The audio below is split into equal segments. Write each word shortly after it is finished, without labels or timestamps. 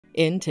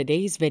In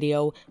today's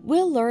video,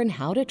 we'll learn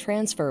how to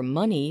transfer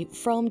money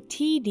from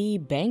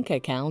TD bank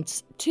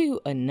accounts to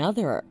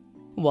another.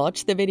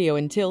 Watch the video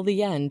until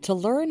the end to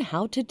learn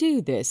how to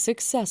do this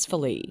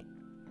successfully.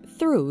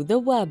 Through the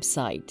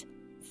website,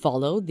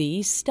 follow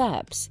these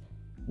steps.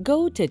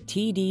 Go to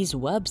TD's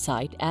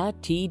website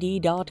at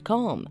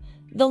td.com.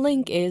 The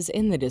link is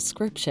in the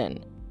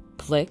description.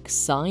 Click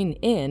Sign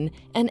In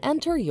and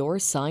enter your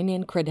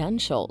sign-in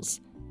credentials.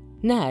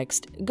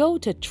 Next, go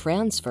to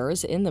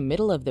Transfers in the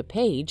middle of the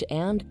page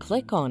and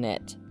click on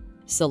it.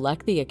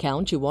 Select the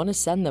account you want to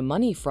send the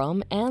money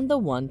from and the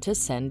one to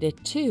send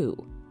it to.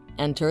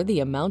 Enter the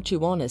amount you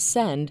want to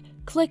send,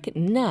 click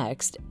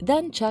Next,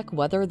 then check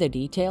whether the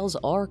details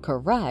are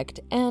correct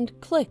and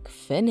click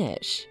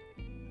Finish.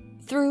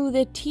 Through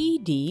the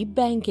TD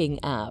Banking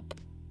app,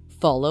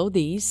 follow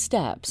these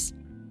steps.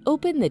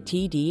 Open the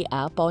TD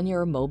app on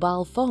your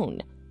mobile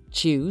phone.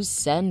 Choose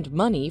Send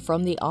Money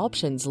from the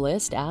options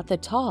list at the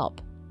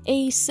top.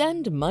 A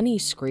Send Money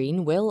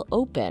screen will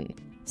open.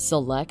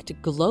 Select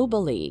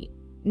Globally.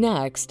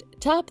 Next,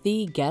 tap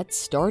the Get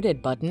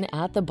Started button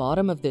at the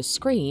bottom of the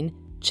screen,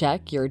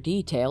 check your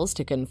details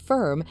to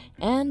confirm,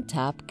 and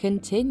tap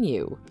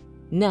Continue.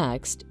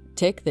 Next,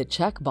 tick the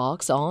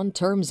checkbox on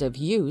Terms of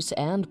Use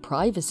and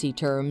Privacy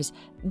Terms,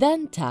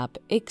 then tap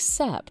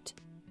Accept.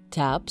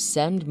 Tap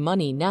Send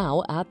Money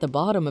Now at the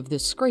bottom of the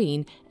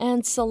screen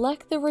and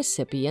select the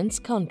recipient's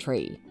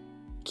country.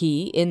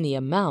 Key in the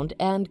amount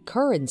and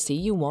currency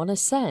you want to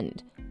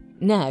send.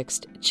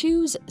 Next,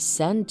 choose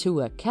Send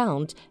to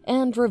Account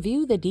and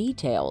review the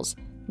details,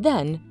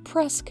 then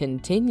press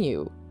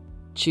Continue.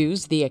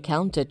 Choose the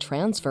account to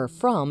transfer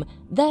from,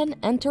 then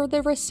enter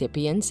the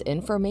recipient's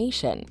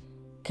information.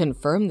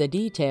 Confirm the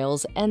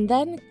details and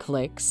then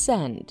click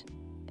Send.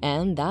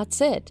 And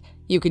that's it.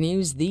 You can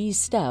use these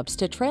steps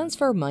to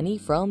transfer money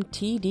from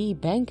TD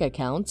bank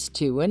accounts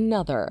to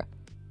another.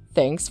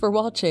 Thanks for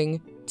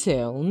watching.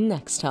 Till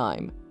next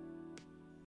time.